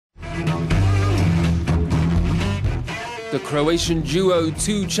The Croatian duo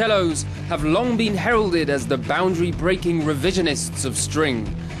Two Cellos have long been heralded as the boundary-breaking revisionists of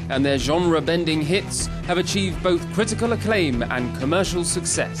string, and their genre-bending hits have achieved both critical acclaim and commercial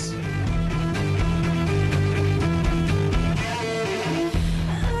success.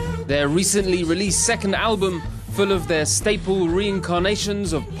 Their recently released second album, full of their staple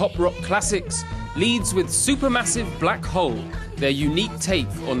reincarnations of pop-rock classics, leads with Supermassive Black Hole, their unique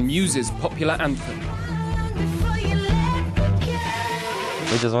take on Muse's popular anthem.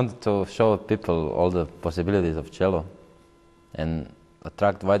 We just wanted to show people all the possibilities of cello and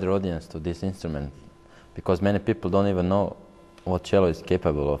attract wider audience to this instrument, because many people don't even know what cello is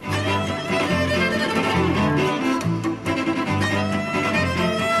capable of.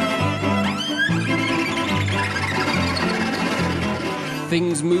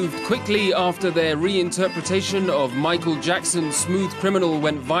 Things moved quickly after their reinterpretation of Michael Jackson's Smooth Criminal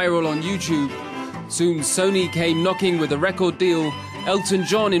went viral on YouTube. Soon Sony came knocking with a record deal, Elton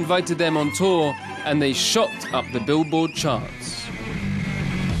John invited them on tour, and they shot up the Billboard charts.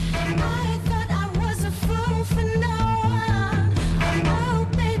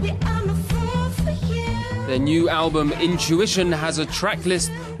 Their new album, Intuition, has a track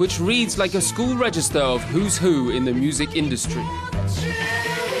list which reads like a school register of who's who in the music industry.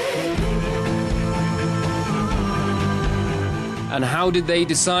 And how did they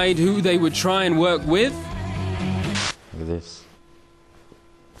decide who they would try and work with? Like this.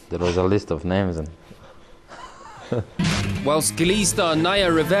 There was a list of names. And Whilst Glee star Naya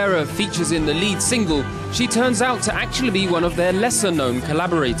Rivera features in the lead single, she turns out to actually be one of their lesser-known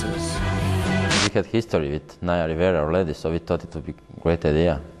collaborators. we had history with Naya Rivera already, so we thought it would be a great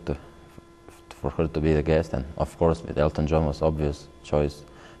idea for her to be the guest. And of course, with Elton John was obvious choice.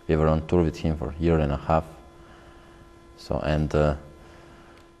 We were on tour with him for a year and a half. So and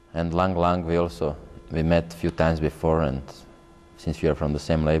Lang Lang we met a few times before, and since we are from the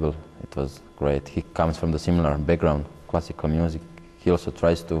same label, it was great. He comes from the similar background, classical music. He also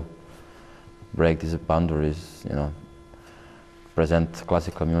tries to break these boundaries, you know, present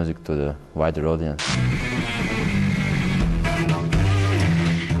classical music to the wider audience.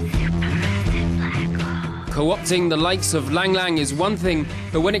 Co-opting the likes of Lang Lang is one thing,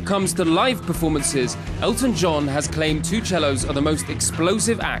 but when it comes to live performances, Elton John has claimed Two Cellos are the most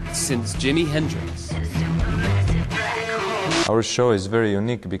explosive acts since Jimi Hendrix. Our show is very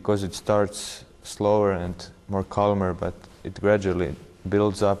unique because it starts slower and more calmer, but it gradually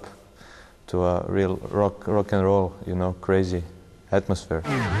builds up to a real rock and roll, you know, crazy atmosphere.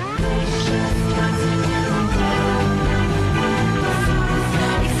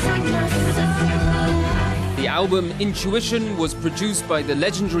 The album Intuition was produced by the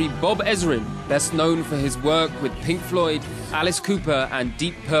legendary Bob Ezrin, best known for his work with Pink Floyd, Alice Cooper and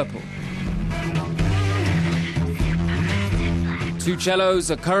Deep Purple. Two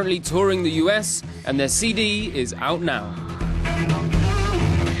Cellos are currently touring the US, and their CD is out now.